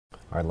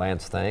All right,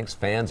 Lance, thanks.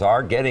 Fans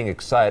are getting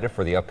excited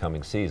for the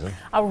upcoming season.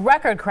 A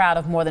record crowd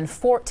of more than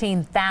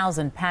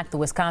 14,000 packed the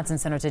Wisconsin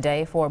Center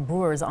today for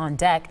Brewers on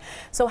Deck.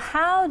 So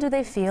how do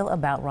they feel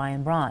about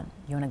Ryan Braun?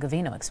 Yona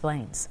Gavino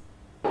explains.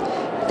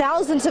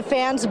 Thousands of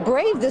fans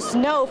braved the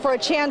snow for a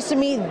chance to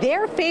meet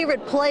their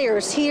favorite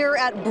players here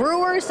at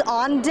Brewers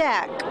on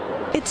Deck.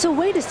 It's a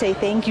way to say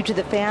thank you to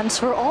the fans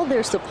for all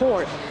their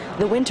support.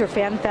 The Winter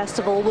Fan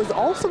Festival was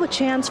also a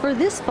chance for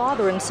this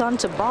father and son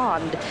to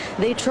bond.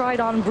 They tried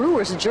on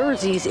Brewers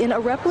jerseys in a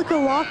replica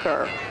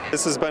locker.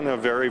 This has been a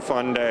very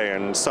fun day,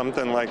 and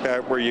something like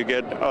that where you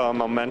get a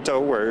memento,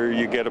 where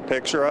you get a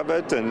picture of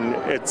it, and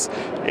it's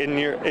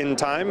in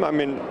time. I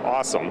mean,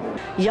 awesome.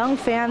 Young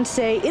fans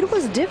say it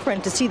was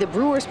different to see the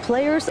Brewers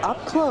players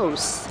up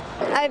close.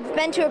 I've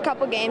been to a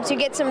couple games. You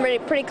get some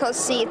pretty close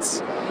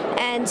seats,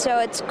 and so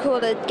it's cool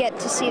to get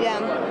to see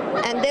them.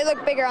 And they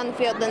look bigger on the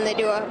field than they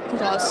do up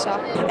close. So.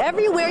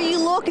 Everywhere you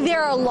look,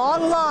 there are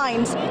long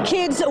lines.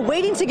 Kids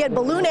waiting to get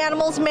balloon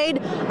animals made,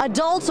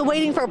 adults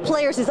waiting for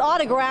players'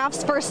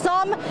 autographs. For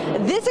some,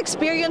 this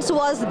experience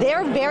was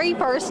their very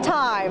first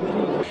time.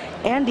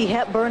 Andy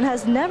Hepburn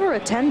has never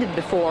attended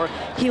before.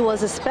 He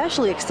was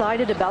especially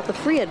excited about the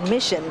free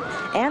admission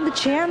and the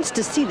chance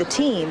to see the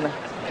team.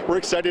 We're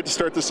excited to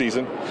start the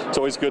season. It's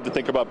always good to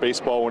think about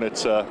baseball when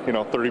it's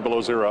 30 below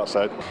zero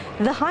outside.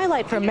 The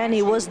highlight for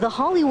many was the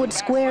Hollywood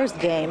Squares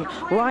game.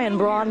 Ryan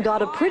Braun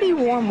got a pretty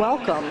warm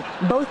welcome.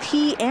 Both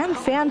he and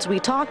fans we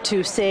talked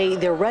to say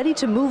they're ready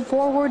to move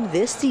forward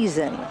this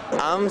season.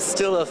 I'm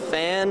still a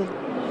fan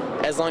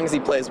as long as he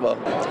plays well.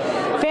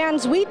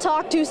 Fans we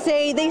talked to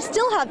say they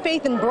still have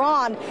faith in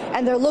Braun,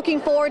 and they're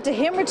looking forward to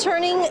him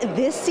returning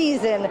this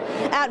season.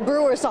 At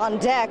Brewers on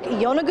Deck,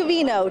 Yona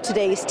Gavino,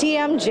 today's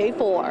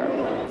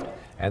TMJ4.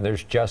 And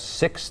there's just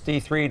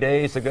 63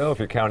 days to go if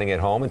you're counting at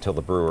home until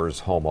the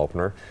Brewers home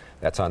opener.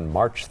 That's on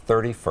March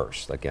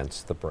 31st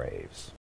against the Braves.